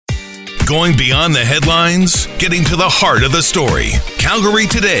Going beyond the headlines, getting to the heart of the story. Calgary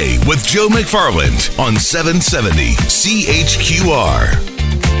Today with Joe McFarland on 770 CHQR.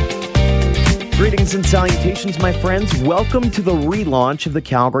 Greetings and salutations, my friends. Welcome to the relaunch of the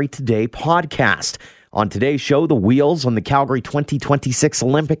Calgary Today podcast. On today's show, the wheels on the Calgary 2026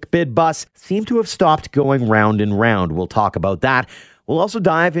 Olympic bid bus seem to have stopped going round and round. We'll talk about that. We'll also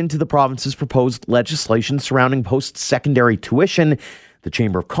dive into the province's proposed legislation surrounding post-secondary tuition. The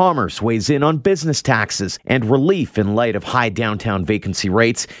Chamber of Commerce weighs in on business taxes and relief in light of high downtown vacancy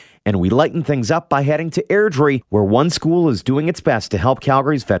rates. And we lighten things up by heading to AIRDRIE, where one school is doing its best to help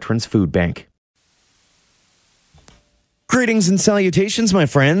Calgary's Veterans Food Bank. Greetings and salutations, my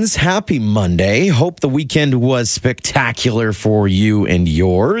friends. Happy Monday. Hope the weekend was spectacular for you and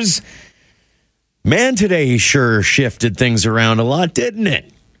yours. Man, today sure shifted things around a lot, didn't it?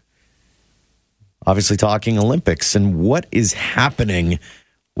 Obviously talking Olympics and what is happening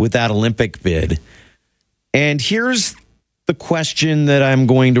with that Olympic bid. And here's the question that I'm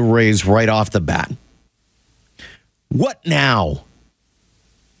going to raise right off the bat. What now?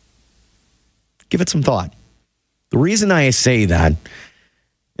 Give it some thought. The reason I say that,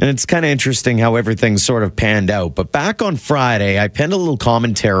 and it's kind of interesting how everything sort of panned out, but back on Friday, I penned a little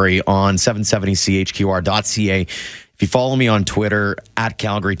commentary on 770chqr.ca. If you follow me on Twitter, at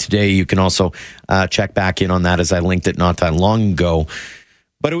Calgary Today, you can also check back in on that as I linked it not that long ago.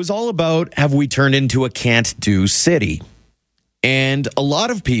 But it was all about, have we turned into a can't-do city? And a lot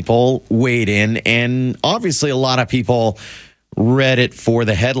of people weighed in, and obviously a lot of people read it for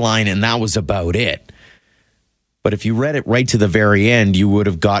the headline, and that was about it. But if you read it right to the very end, you would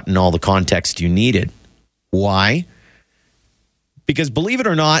have gotten all the context you needed. Why? Because believe it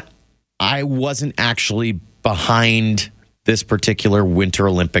or not, I wasn't actually behind this particular Winter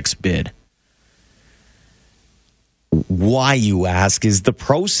Olympics bid. Why, you ask, is the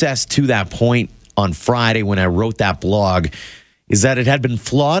process to that point on Friday when I wrote that blog is that it had been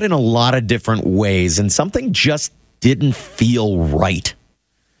flawed in a lot of different ways and something just didn't feel right.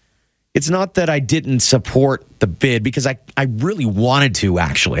 It's not that I didn't support the bid because I really wanted to,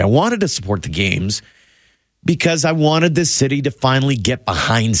 actually. I wanted to support the games because I wanted the city to finally get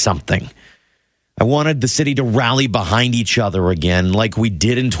behind something. I wanted the city to rally behind each other again like we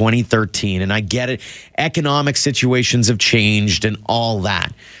did in 2013. And I get it. Economic situations have changed and all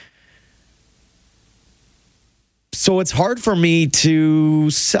that. So it's hard for me to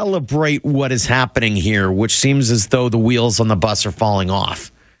celebrate what is happening here, which seems as though the wheels on the bus are falling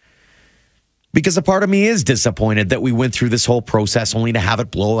off. Because a part of me is disappointed that we went through this whole process only to have it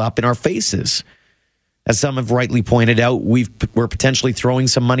blow up in our faces. As some have rightly pointed out, we're potentially throwing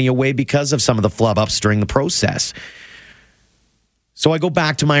some money away because of some of the flub-ups during the process. So I go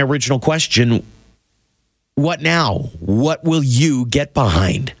back to my original question. What now? What will you get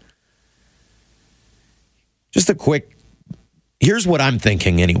behind? Just a quick, here's what I'm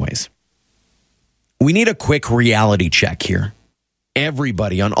thinking anyways. We need a quick reality check here.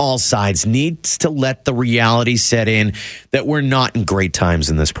 Everybody on all sides needs to let the reality set in that we're not in great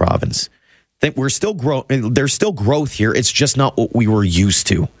times in this province. That we're still there's still growth here. It's just not what we were used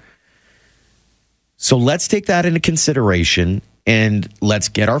to. So let's take that into consideration and let's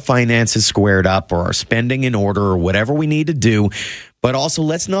get our finances squared up or our spending in order or whatever we need to do. But also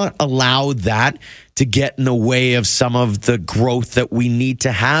let's not allow that to get in the way of some of the growth that we need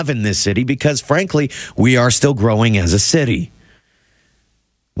to have in this city because, frankly, we are still growing as a city.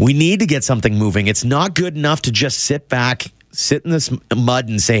 We need to get something moving. It's not good enough to just sit back, sit in this mud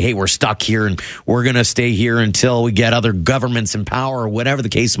and say, hey, we're stuck here and we're going to stay here until we get other governments in power or whatever the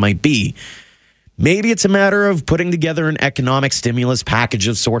case might be. Maybe it's a matter of putting together an economic stimulus package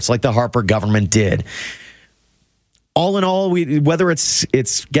of sorts like the Harper government did. All in all, whether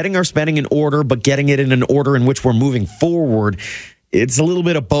it's getting our spending in order, but getting it in an order in which we're moving forward, it's a little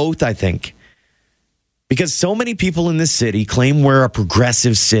bit of both, I think. Because so many people in this city claim we're a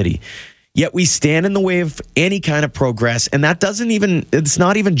progressive city, yet we stand in the way of any kind of progress. And that it's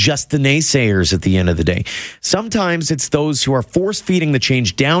not even just the naysayers at the end of the day. Sometimes it's those who are force feeding the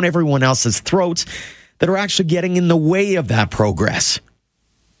change down everyone else's throats that are actually getting in the way of that progress.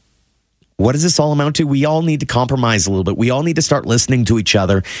 What does this all amount to? We all need to compromise a little bit. We all need to start listening to each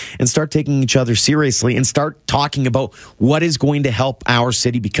other and start taking each other seriously and start talking about what is going to help our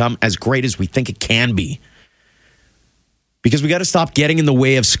city become as great as we think it can be. Because we got to stop getting in the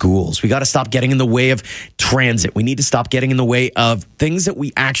way of schools. We got to stop getting in the way of transit. We need to stop getting in the way of things that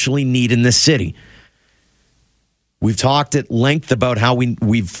we actually need in this city. We've talked at length about how we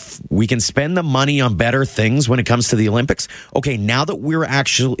can spend the money on better things when it comes to the Olympics. Okay, now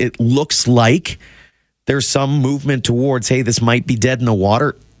that it looks like there's some movement towards, hey, this might be dead in the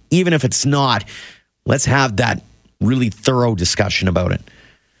water. even if it's not, let's have that really thorough discussion about it.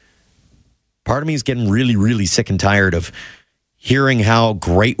 Part of me is getting really, really sick and tired of hearing how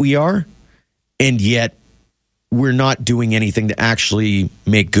great we are, and yet we're not doing anything to actually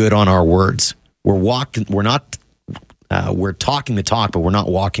make good on our words. We're talking the talk, but we're not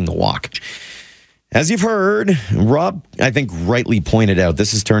walking the walk. As you've heard, Rob, I think rightly pointed out,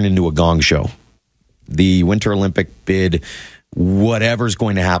 this has turned into a gong show. The Winter Olympic bid, whatever's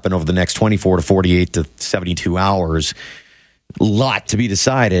going to happen over the next 24 to 48 to 72 hours, a lot to be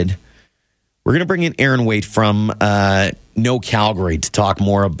decided. We're going to bring in Erin Waite from No Calgary to talk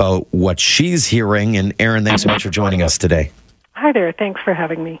more about what she's hearing. And Erin, thanks so much for joining us today. Hi there. Thanks for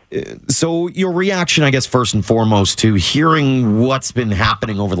having me. So your reaction, I guess, first and foremost, to hearing what's been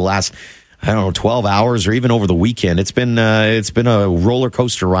happening over the last, 12 hours or even over the weekend. It's been a roller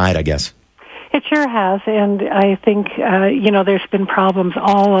coaster ride, I guess. It sure has, and I think, there's been problems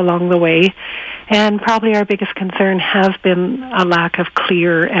all along the way, and probably our biggest concern has been a lack of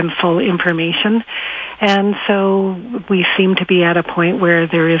clear and full information, and so we seem to be at a point where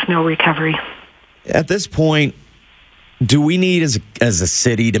there is no recovery. At this point, do we need as a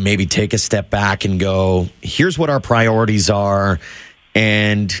city to maybe take a step back and go, here's what our priorities are,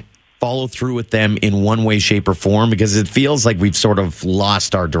 and follow through with them in one way, shape, or form? Because it feels like we've sort of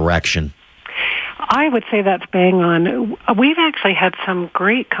lost our direction. I would say that's bang on. We've actually had some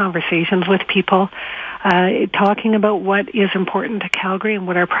great conversations with people talking about what is important to Calgary and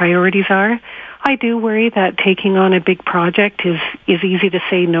what our priorities are. I do worry that taking on a big project is easy to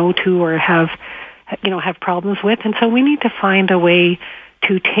say no to or have problems with. And so we need to find a way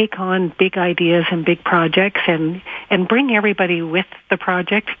to take on big ideas and big projects and bring everybody with the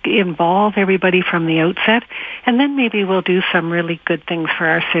project, involve everybody from the outset, and then maybe we'll do some really good things for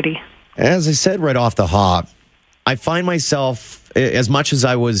our city. As I said right off the hop, I find myself, as much as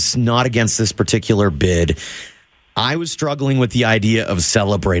I was not against this particular bid, I was struggling with the idea of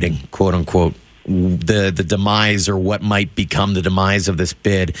celebrating, quote unquote, the demise or what might become the demise of this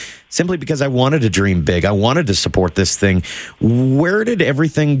bid, simply because I wanted to dream big. I wanted to support this thing. Where did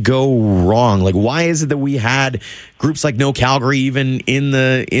everything go wrong? Like, why is it that we had groups like No Calgary even in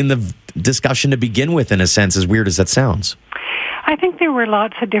the discussion to begin with, in a sense, as weird as that sounds? I think there were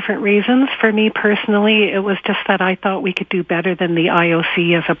lots of different reasons. For me personally, it was just that I thought we could do better than the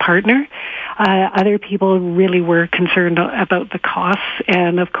IOC as a partner. Other people really were concerned about the costs,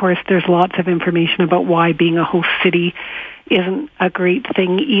 and of course there's lots of information about why being a host city isn't a great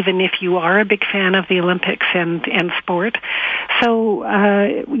thing, even if you are a big fan of the Olympics and sport.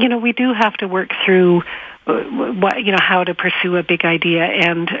 So, we do have to work through how to pursue a big idea,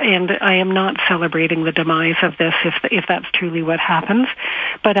 and I am not celebrating the demise of this if that's truly what happens.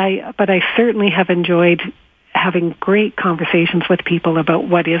 But I certainly have enjoyed having great conversations with people about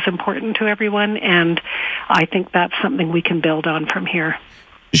what is important to everyone, and I think that's something we can build on from here.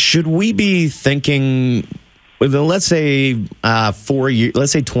 Should we be thinking, let's say 4 years,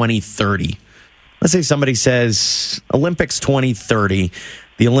 let's say 2030? Let's say somebody says Olympics 2030.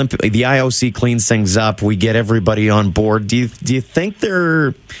 The IOC cleans things up. We get everybody on board. Do you think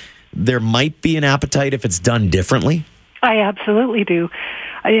there might be an appetite if it's done differently? I absolutely do.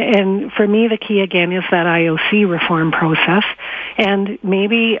 And for me, the key again is that IOC reform process, and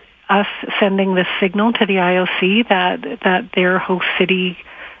maybe us sending this signal to the IOC that their host city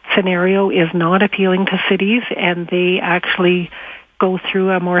scenario is not appealing to cities, and they actually go through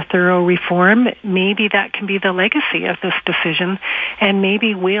a more thorough reform. Maybe that can be the legacy of this decision, and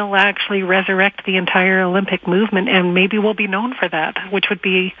maybe we'll actually resurrect the entire Olympic movement, and maybe we'll be known for that, which would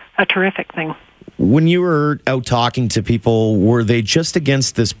be a terrific thing. When you were out talking to people, were they just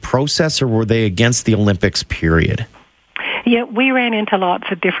against this process, or were they against the Olympics, period? Yeah, we ran into lots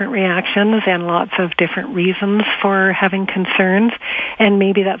of different reactions and lots of different reasons for having concerns, and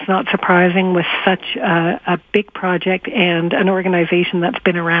maybe that's not surprising with such a big project and an organization that's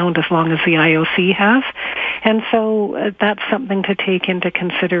been around as long as the IOC has. And so that's something to take into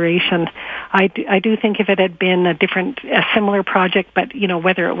consideration. I do think if it had been a similar project, but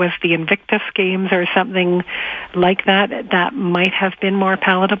whether it was the Invictus Games or something like that, that might have been more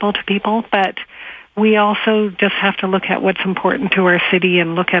palatable to people. But we also just have to look at what's important to our city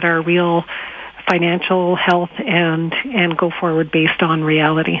and look at our real financial health and go forward based on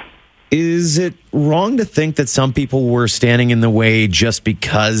reality. Is it wrong to think that some people were standing in the way just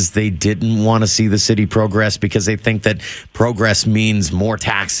because they didn't want to see the city progress, because they think that progress means more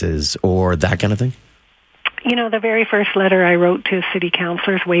taxes or that kind of thing? The very first letter I wrote to city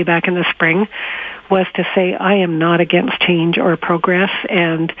councillors way back in the spring was to say I am not against change or progress,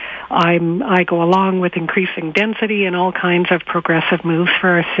 and I go along with increasing density and all kinds of progressive moves for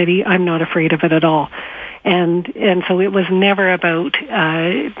our city. I'm not afraid of it at all. And so it was never about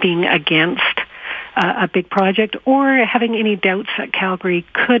being against a big project or having any doubts that Calgary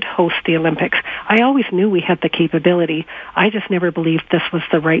could host the Olympics. I always knew we had the capability. I just never believed this was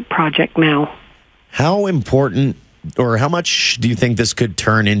the right project now. How important or how much do you think this could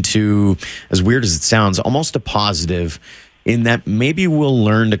turn into, as weird as it sounds, almost a positive in that maybe we'll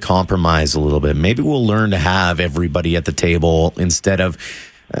learn to compromise a little bit. Maybe we'll learn to have everybody at the table instead of,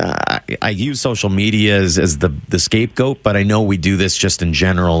 I use social media as the scapegoat, but I know we do this just in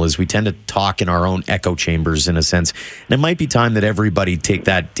general, is we tend to talk in our own echo chambers in a sense. And it might be time that everybody take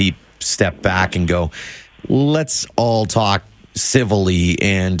that deep step back and go, let's all talk civilly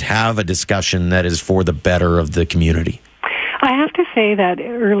and have a discussion that is for the better of the community. I have to say that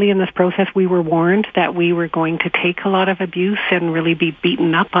early in this process, we were warned that we were going to take a lot of abuse and really be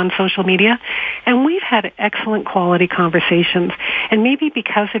beaten up on social media. And we've had excellent quality conversations. And maybe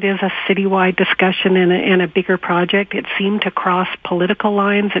because it is a citywide discussion and a bigger project, it seemed to cross political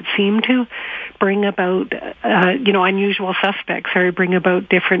lines. It seemed to bring about, unusual suspects or bring about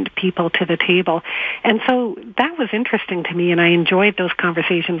different people to the table. And so that was interesting to me, and I enjoyed those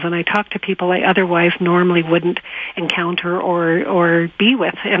conversations. And I talked to people I otherwise normally wouldn't encounter or be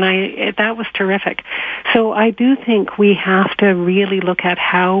with, and that was terrific. So I do think we have to really look at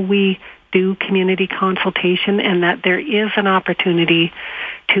how we do community consultation, and that there is an opportunity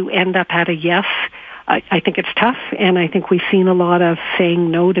to end up at a yes. I think it's tough, and I think we've seen a lot of saying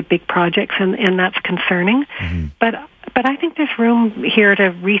no to big projects, and that's concerning. Mm-hmm. But I think there's room here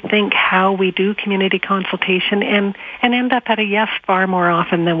to rethink how we do community consultation and end up at a yes far more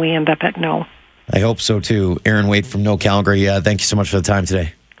often than we end up at no. I hope so, too. Erin Waite from No Calgary, thank you so much for the time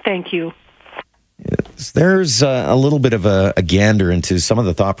today. Thank you. There's a little bit of a gander into some of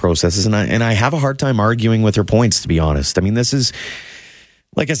the thought processes, and I have a hard time arguing with her points, to be honest. I mean, this is,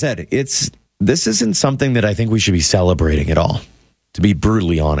 like I said, this isn't something that I think we should be celebrating at all, to be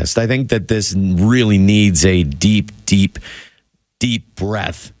brutally honest. I think that this really needs a deep, deep, deep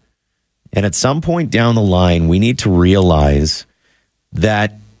breath. And at some point down the line, we need to realize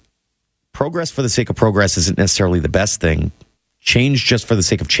that progress for the sake of progress isn't necessarily the best thing. Change just for the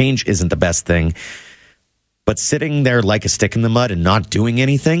sake of change isn't the best thing. But sitting there like a stick in the mud and not doing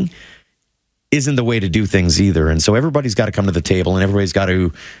anything isn't the way to do things either. And so everybody's got to come to the table, and everybody's got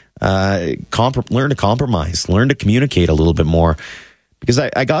to learn to compromise, learn to communicate a little bit more. Because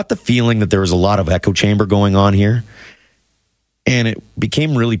I got the feeling that there was a lot of echo chamber going on here, and it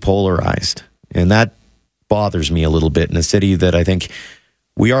became really polarized. And that bothers me a little bit in a city that I think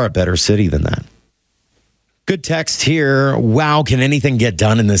we are a better city than that. Good text here. Wow, can anything get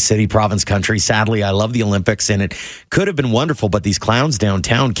done in this city, province, country? Sadly, I love the Olympics, and it could have been wonderful, but these clowns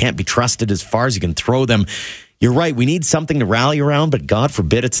downtown can't be trusted as far as you can throw them. You're right, we need something to rally around, but God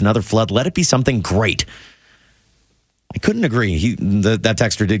forbid it's another flood. Let it be something great. I couldn't agree. That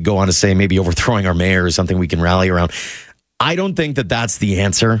texter did go on to say maybe overthrowing our mayor is something we can rally around. I don't think that that's the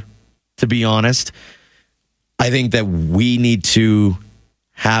answer, to be honest. I think that we need to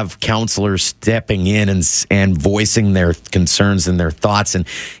have counselors stepping in and voicing their concerns and their thoughts. And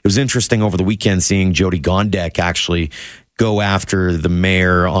it was interesting over the weekend seeing Jody Gondek actually go after the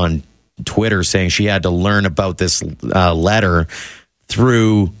mayor on Twitter, saying she had to learn about this letter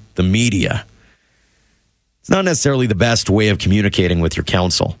through the media. It's not necessarily the best way of communicating with your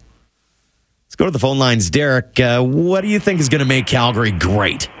council. Let's go to the phone lines. Derek, what do you think is going to make Calgary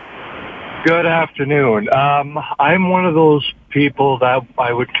great? Good afternoon. I'm one of those people that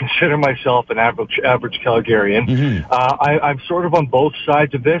I would consider myself an average Calgarian. Mm-hmm. I'm sort of on both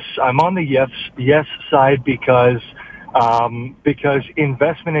sides of this. I'm on the yes side because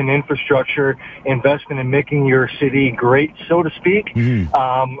investment in infrastructure, investment in making your city great, so to speak,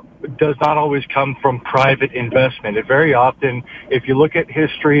 does not always come from private investment. It very often, if you look at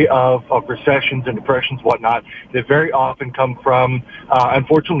history of recessions and depressions, whatnot, they very often come from,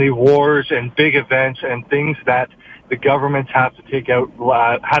 unfortunately, wars and big events and things that the governments have to take out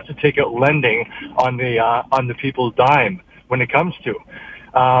lending on the people's dime when it comes to.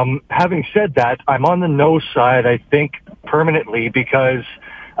 Having said that, I'm on the no side, I think, permanently, because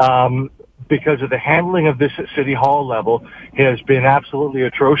because of the handling of this at City Hall level has been absolutely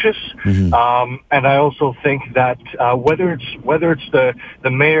atrocious. And I also think that whether it's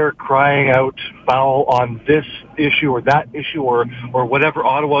the mayor crying out foul on this issue or that issue or whatever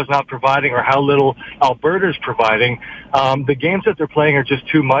Ottawa's not providing or how little Alberta's providing, the games that they're playing are just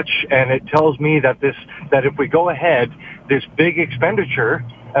too much, and it tells me that if we go ahead, this big expenditure,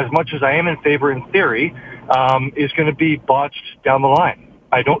 as much as I am in favor in theory, is going to be botched down the line.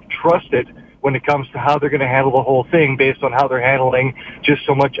 I don't trust it when it comes to how they're going to handle the whole thing based on how they're handling just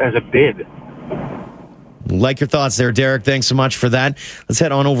so much as a bid. Like your thoughts there, Derek. Thanks so much for that. Let's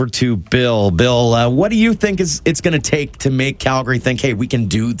head on over to Bill. Bill, what do you think it's going to take to make Calgary think, hey, we can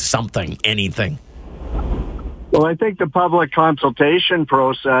do something, anything? Well, I think the public consultation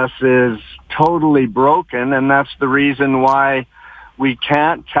process is totally broken, and that's the reason why we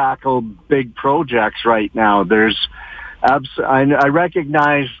can't tackle big projects right now. I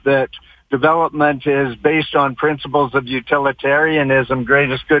recognize that development is based on principles of utilitarianism,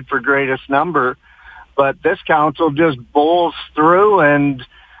 greatest good for greatest number, but this council just bowls through, and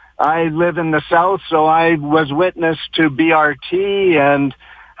I live in the South, so I was witness to BRT and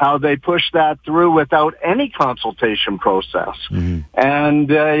how they push that through without any consultation process. And,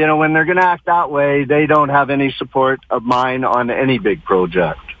 when they're going to act that way, they don't have any support of mine on any big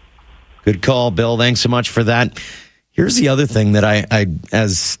project. Good call, Bill. Thanks so much for that. Here's the other thing that I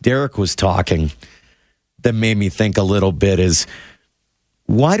as Derek was talking, that made me think a little bit is,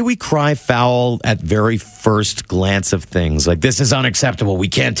 why do we cry foul at very first glance of things? Like, this is unacceptable. We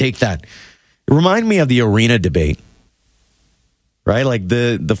can't take that. It reminded me of the arena debate. Right? Like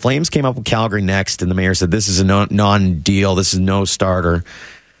the Flames came up with Calgary next, and the mayor said, this is a non-deal. This is no starter.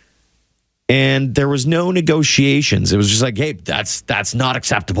 And there was no negotiations. It was just like, hey, that's not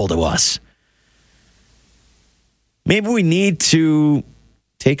acceptable to us. Maybe we need to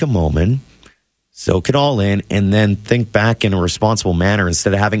take a moment, soak it all in, and then think back in a responsible manner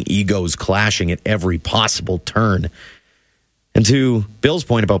instead of having egos clashing at every possible turn. And to Bill's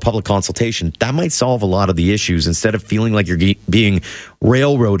point about public consultation, that might solve a lot of the issues instead of feeling like you're being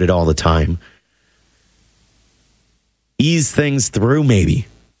railroaded all the time. Ease things through, maybe.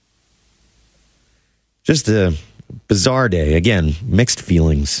 Just a bizarre day. Again, mixed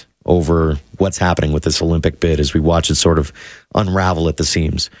feelings over what's happening with this Olympic bid as we watch it sort of unravel at the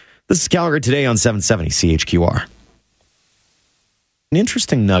seams. This is Calgary Today on 770 CHQR. An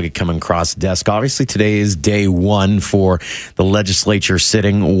interesting nugget coming across the desk. Obviously, today is day one for the legislature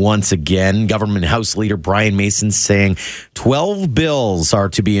sitting once again. Government House Leader Brian Mason saying 12 bills are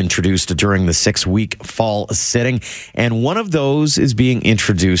to be introduced during the 6-week fall sitting. And one of those is being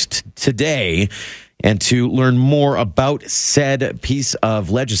introduced today. And to learn more about said piece of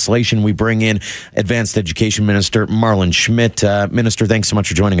legislation, we bring in Advanced Education Minister Marlin Schmidt. Minister, thanks so much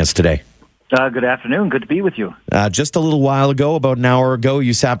for joining us today. Good afternoon. Good to be with you. Just a little while ago, about an hour ago,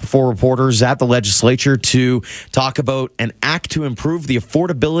 you sat before reporters at the legislature to talk about an act to improve the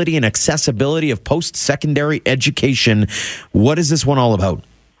affordability and accessibility of post-secondary education. What is this one all about?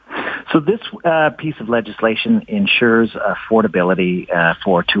 So this piece of legislation ensures affordability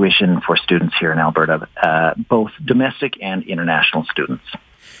for tuition for students here in Alberta, both domestic and international students.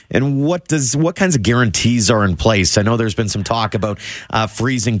 And what kinds of guarantees are in place? I know there's been some talk about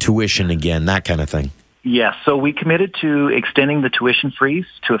freezing tuition again, that kind of thing. Yes, so we committed to extending the tuition freeze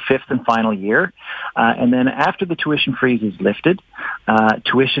to a 5th and final year. And then after the tuition freeze is lifted,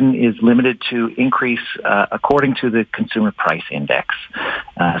 tuition is limited to increase according to the Consumer Price Index.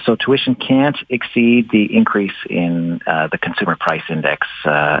 So tuition can't exceed the increase in the Consumer Price Index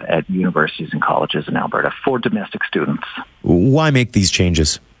at universities and colleges in Alberta for domestic students. Why make these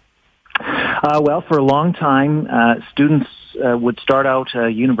changes? Well, for a long time, students would start out a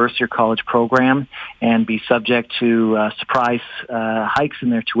university or college program and be subject to surprise hikes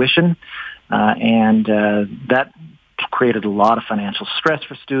in their tuition, and that created a lot of financial stress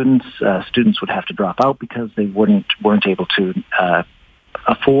for students. Students would have to drop out because they weren't able to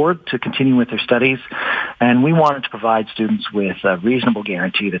afford to continue with their studies, and we wanted to provide students with a reasonable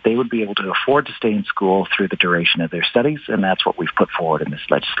guarantee that they would be able to afford to stay in school through the duration of their studies, and that's what we've put forward in this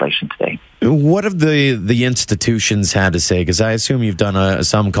legislation today. What have the institutions had to say? Because I assume you've done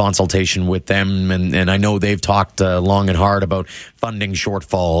some consultation with them, and I know they've talked long and hard about funding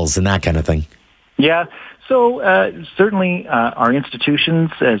shortfalls and that kind of thing. Yeah. So certainly our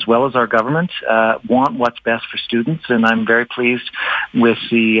institutions as well as our government want what's best for students, and I'm very pleased with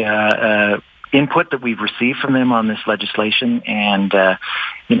the input that we've received from them on this legislation. And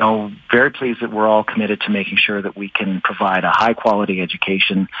very pleased that we're all committed to making sure that we can provide a high-quality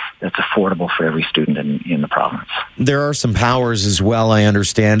education that's affordable for every student in the province. There are some powers as well, I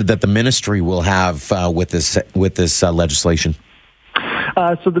understand, that the ministry will have with this legislation.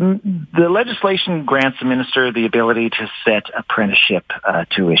 So the legislation grants the minister the ability to set apprenticeship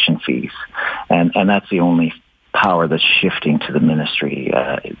tuition fees, and that's the only power that's shifting to the ministry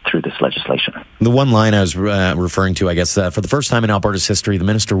through this legislation. The one line I was referring to, I guess, for the first time in Alberta's history, the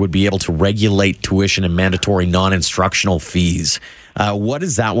minister would be able to regulate tuition and mandatory non-instructional fees. What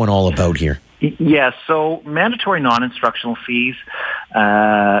is that one all about here? Yes, so mandatory non-instructional fees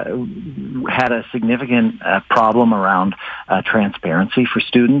had a significant problem around transparency for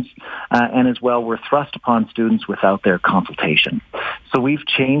students, and as well were thrust upon students without their consultation. So we've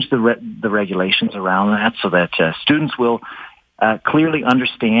changed the regulations around that so that students will clearly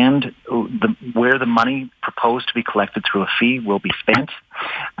understand where the money proposed to be collected through a fee will be spent,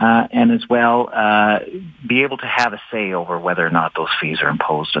 and as well be able to have a say over whether or not those fees are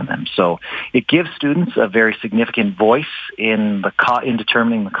imposed on them. So it gives students a very significant voice in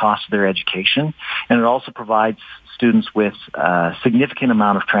determining the cost of their education, and it also provides students with a significant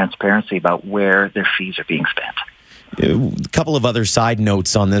amount of transparency about where their fees are being spent. A couple of other side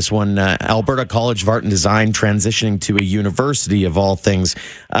notes on this one. Alberta College of Art and Design transitioning to a university of all things.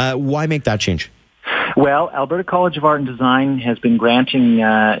 Why make that change? Well, Alberta College of Art and Design has been granting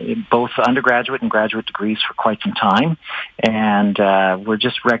both undergraduate and graduate degrees for quite some time, and we're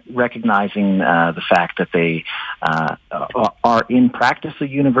just recognizing the fact that they are in practice a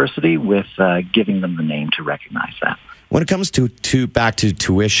university with giving them the name to recognize that. When it comes to back to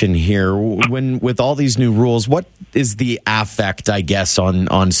tuition here, with all these new rules, what is the affect, I guess,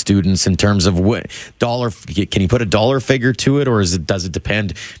 on students in terms of what dollar? Can you put a dollar figure to it, or does it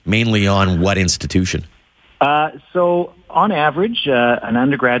depend mainly on what institution? So on average, an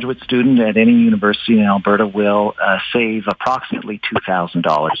undergraduate student at any university in Alberta will save approximately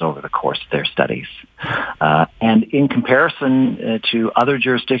 $2,000 over the course of their studies. And in comparison to other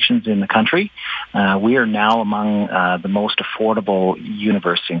jurisdictions in the country, we are now among the most affordable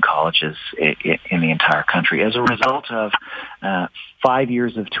university and colleges in the entire country as a result of 5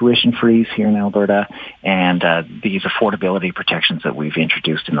 years of tuition freeze here in Alberta and these affordability protections that we've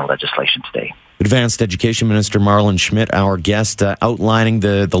introduced in the legislation today. Advanced Education Minister Marlin Schmidt, our guest, outlining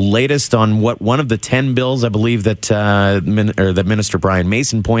the latest on what one of the 10 bills, I believe, that Minister Brian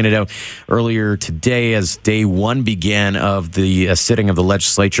Mason pointed out earlier today as day one began of the sitting of the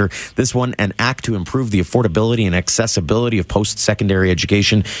legislature. This one, an act to improve the affordability and accessibility of post-secondary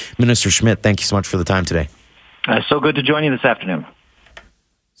education. Minister Schmidt, thank you so much for the time today. So good to join you this afternoon.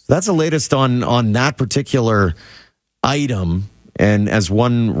 So that's the latest on that particular item. And as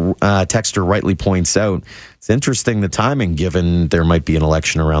one texter rightly points out, it's interesting the timing, given there might be an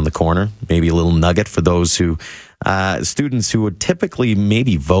election around the corner. Maybe a little nugget for those students who would typically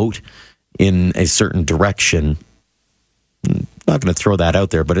maybe vote in a certain direction. Not going to throw that out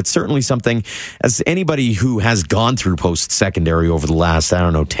there, but it's certainly something, as anybody who has gone through post-secondary over the last,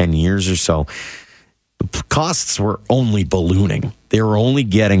 10 years or so, the costs were only ballooning. They were only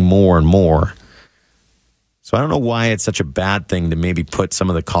getting more and more. So I don't know why it's such a bad thing to maybe put some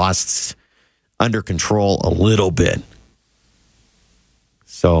of the costs under control a little bit.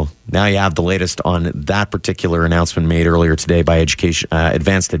 So now you have the latest on that particular announcement made earlier today by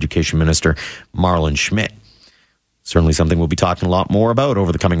Advanced Education Minister Marlin Schmidt. Certainly something we'll be talking a lot more about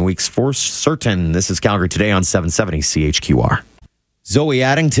over the coming weeks for certain. This is Calgary Today on 770 CHQR. Zoey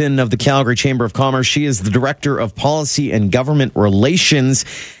Addington of the Calgary Chamber of Commerce. She is the Director of Policy and Government Relations.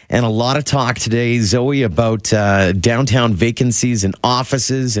 And a lot of talk today, Zoey, about downtown vacancies in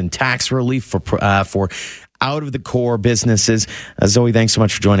offices and tax relief for out-of-the-core businesses. Zoey, thanks so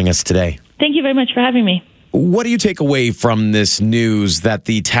much for joining us today. Thank you very much for having me. What do you take away from this news that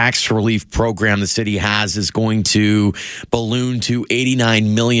the tax relief program the city has is going to balloon to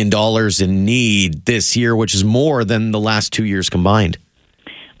 $89 million in need this year, which is more than the last 2 years combined?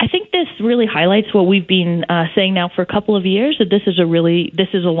 I think this really highlights what we've been saying now for a couple of years, that this is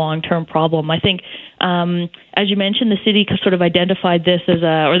a long-term problem. I think, as you mentioned, the city sort of identified this as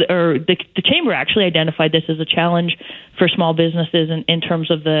the chamber actually identified this as a challenge for small businesses in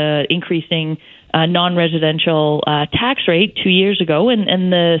terms of the increasing non-residential tax rate 2 years ago,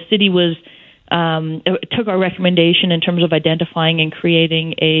 and the city took our recommendation in terms of identifying and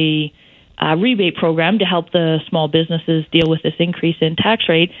creating a rebate program to help the small businesses deal with this increase in tax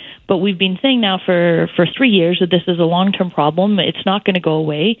rate. But we've been saying now for 3 years that this is a long-term problem. It's not going to go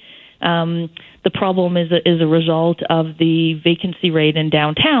away. The problem is a result of the vacancy rate in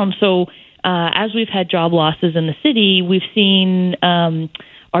downtown. So as we've had job losses in the city, we've seen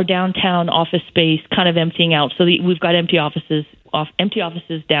our downtown office space kind of emptying out. So we've got empty offices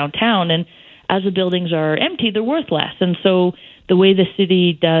downtown, and as the buildings are empty, they're worth less. And so the way the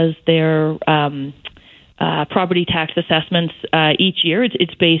city does their property tax assessments each year,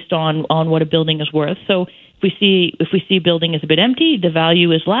 it's based on what a building is worth. So if we see a building is a bit empty, the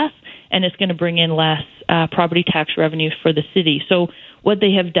value is less, and it's going to bring in less property tax revenue for the city. So what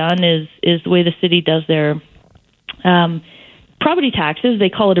they have done is the way the city does their property taxes, they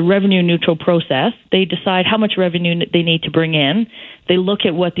call it a revenue neutral process. They decide how much revenue they need to bring in. They look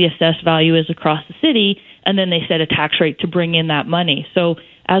at what the assessed value is across the city, and then they set a tax rate to bring in that money. So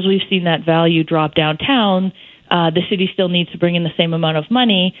as we've seen that value drop downtown, the city still needs to bring in the same amount of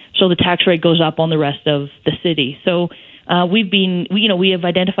money, so the tax rate goes up on the rest of the city. So we have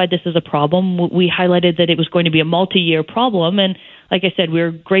identified this as a problem. We highlighted that it was going to be a multi-year problem, and like I said,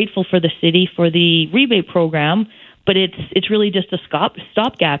 we're grateful for the city for the rebate program, but it's really just a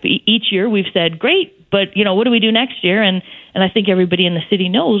stopgap. Each year we've said, great, but what do we do next year? And I think everybody in the city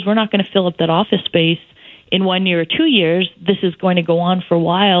knows we're not going to fill up that office space in 1 year or 2 years. This is going to go on for a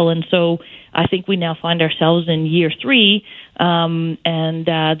while, and so I think we now find ourselves in year 3, and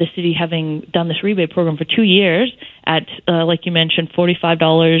the city having done this rebate program for 2 years at, like you mentioned, $40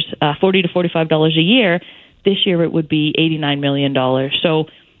 to $45 a year. This year it would be $89 million. So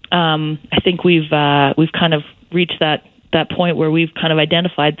I think we've kind of reached that point where we've kind of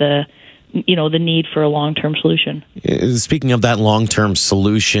identified the need for a long-term solution. Speaking of that long-term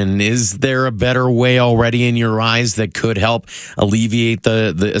solution, is there a better way already in your eyes that could help alleviate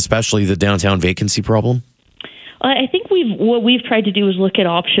especially the downtown vacancy problem? I think what we've tried to do is look at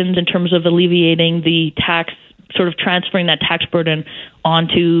options in terms of alleviating the tax, sort of transferring that tax burden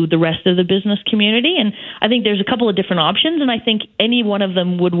onto the rest of the business community. And I think there's a couple of different options, and I think any one of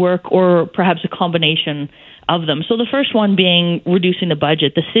them would work, or perhaps a combination of them. So the first one being reducing the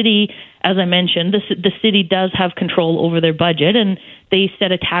budget. The city, as I mentioned, the city does have control over their budget, and they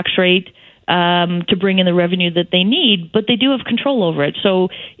set a tax rate to bring in the revenue that they need, but they do have control over it. So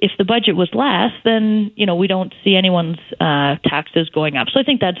if the budget was less, then we don't see anyone's taxes going up. So I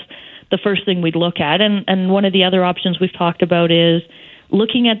think that's the first thing we'd look at. And one of the other options we've talked about is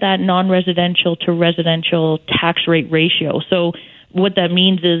looking at that non-residential to residential tax rate ratio. So what that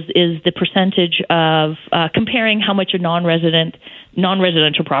means is the percentage of comparing how much a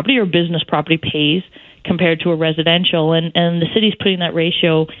non-residential property or business property pays compared to a residential. And the city's putting that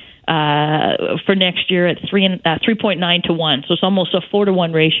ratio for next year at 3.9 to 1. So it's almost a 4 to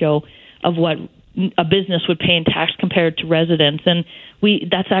 1 ratio of what a business would pay in tax compared to residents. And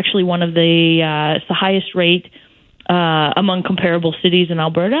that's actually one of it's the highest rate among comparable cities in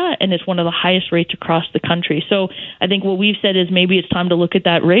Alberta, and it's one of the highest rates across the country. So I think what we've said is maybe it's time to look at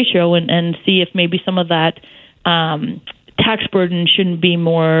that ratio and see if maybe some of that tax burden shouldn't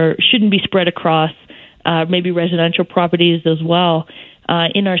be spread across maybe residential properties as well.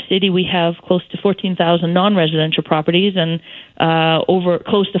 In our city, we have close to 14,000 non-residential properties and over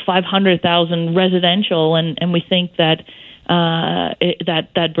close to 500,000 residential, and we think that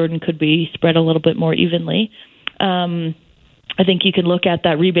that burden could be spread a little bit more evenly. I think you could look at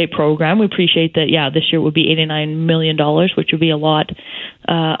that rebate program. We appreciate that. This year it would be $89 million, which would be a lot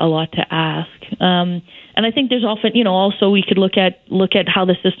to ask. And I think there's often, also we could look at how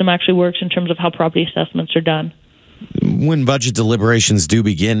the system actually works in terms of how property assessments are done. When budget deliberations do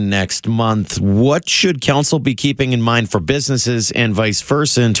begin next month, what should council be keeping in mind for businesses and vice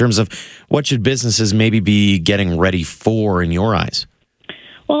versa in terms of what should businesses maybe be getting ready for in your eyes?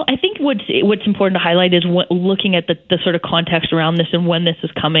 Well, I think what's important to highlight is looking at the sort of context around this and when this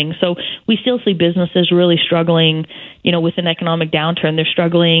is coming. So we still see businesses really struggling, with an economic downturn. They're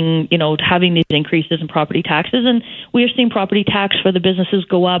struggling, having these increases in property taxes. And we are seeing property tax for the businesses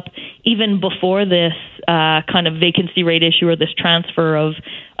go up even before this kind of vacancy rate issue or this transfer of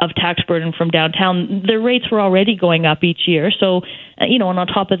tax burden from downtown. Their rates were already going up each year. So, and on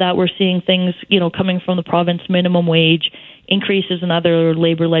top of that, we're seeing things, coming from the province minimum wage, increases in other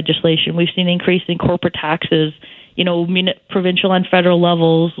labor legislation. We've seen increase in corporate taxes, provincial and federal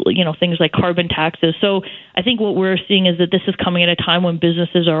levels, things like carbon taxes. So I think what we're seeing is that this is coming at a time when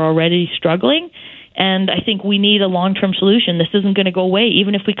businesses are already struggling. And I think we need a long-term solution. This isn't going to go away.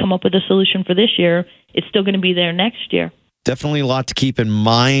 Even if we come up with a solution for this year, it's still going to be there next year. Definitely a lot to keep in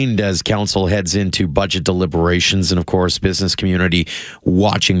mind as council heads into budget deliberations, and of course, business community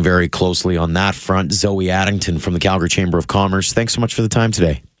watching very closely on that front. Zoey Addington from the Calgary Chamber of Commerce, thanks so much for the time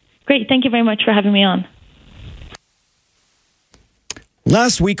today. Great. Thank you very much for having me on.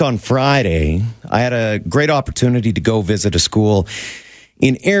 Last week on Friday, I had a great opportunity to go visit a school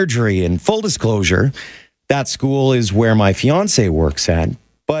in AIRDRIE. And full disclosure, that school is where my fiance works at.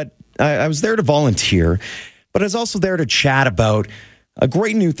 But I was there to volunteer, but I was also there to chat about a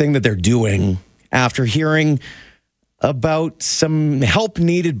great new thing that they're doing after hearing about some help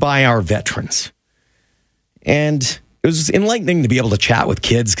needed by our veterans. And it was enlightening to be able to chat with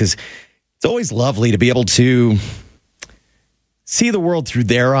kids because it's always lovely to be able to see the world through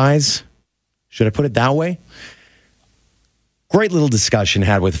their eyes. Should I put it that way? Great little discussion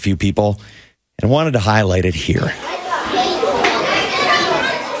had with a few people, and I wanted to highlight it here.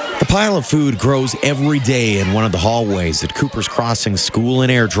 The pile of food grows every day in one of the hallways at Cooper's Crossing School in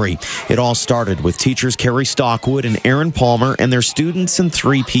Airdrie. It all started with teachers Carrie Stockwood and Aaron Palmer and their students in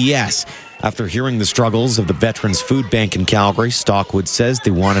 3PS. After hearing the struggles of the Veterans Food Bank in Calgary, Stockwood says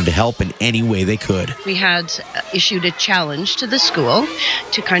they wanted to help in any way they could. We had issued a challenge to the school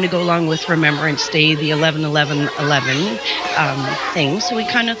to kind of go along with Remembrance Day, the 11-11-11 thing. So we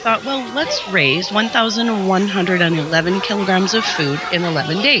kind of thought, well, let's raise 1,111 kilograms of food in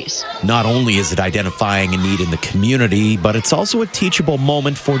 11 days. Not only is it identifying a need in the community, but it's also a teachable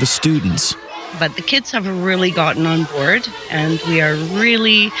moment for the students. But the kids have really gotten on board, and we are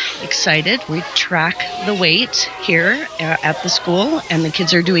really excited. We track the weight here at the school, and the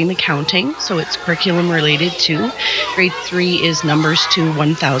kids are doing the counting, so it's curriculum related too. Grade 3 is numbers to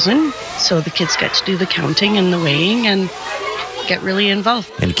 1,000, so the kids get to do the counting and the weighing and get really involved.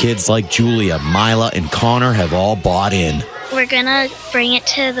 And kids like Julia, Mila, and Connor have all bought in. We're going to bring it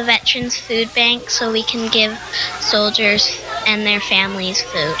to the Veterans Food Bank so we can give soldiers and their families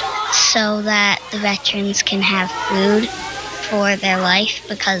food, so that the veterans can have food for their life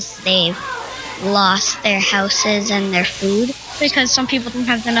because they've lost their houses and their food. Because some people don't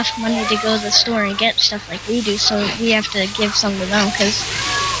have enough money to go to the store and get stuff like we do, so we have to give some to them because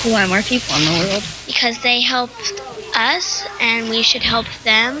we want more people in the world. Because they helped us, and we should help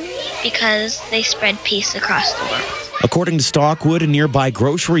them because they spread peace across the world. According to Stockwood, nearby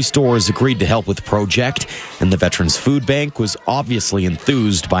grocery stores agreed to help with the project, and the Veterans Food Bank was obviously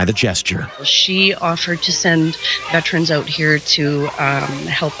enthused by the gesture. She offered to send veterans out here to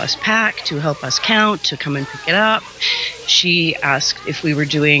help us pack, to help us count, to come and pick it up. She asked if we were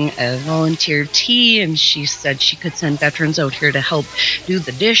doing a volunteer tea, and she said she could send veterans out here to help do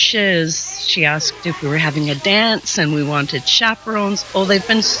the dishes. She asked if we were having a dance, and we wanted chaperones. Oh, they've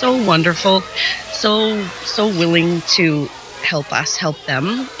been so wonderful, so willing to help us help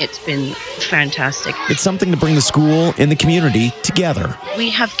them. It's been fantastic. It's something to bring the school and the community together. We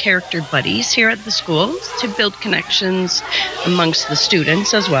have character buddies here at the school to build connections amongst the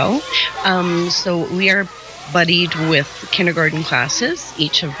students as well. So we are buddied with kindergarten classes,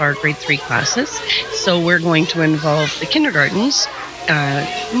 each of our grade 3 classes. So we're going to involve the kindergartens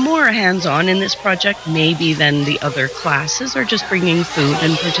more hands-on in this project maybe than the other classes, or just bringing food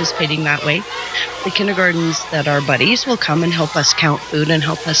and participating that way. The kindergartens that are buddies will come and help us count food and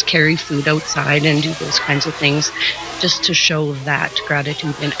help us carry food outside and do those kinds of things, just to show that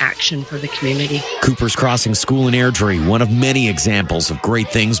gratitude in action for the community. Cooper's Crossing School in Airdrie, one of many examples of great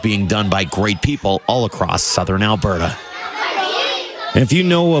things being done by great people all across southern Alberta. And if you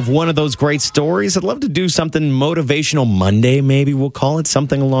know of one of those great stories, I'd love to do something motivational Monday, maybe we'll call it,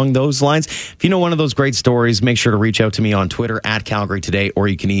 something along those lines. If you know one of those great stories, make sure to reach out to me on Twitter at Calgary Today, or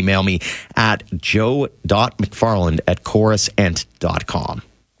you can email me at joe.mcfarland@chorusent.com.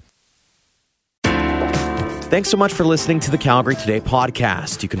 Thanks so much for listening to the Calgary Today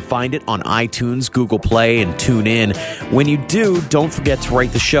podcast. You can find it on iTunes, Google Play, and TuneIn. When you do, don't forget to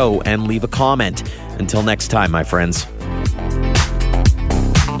rate the show and leave a comment. Until next time, my friends.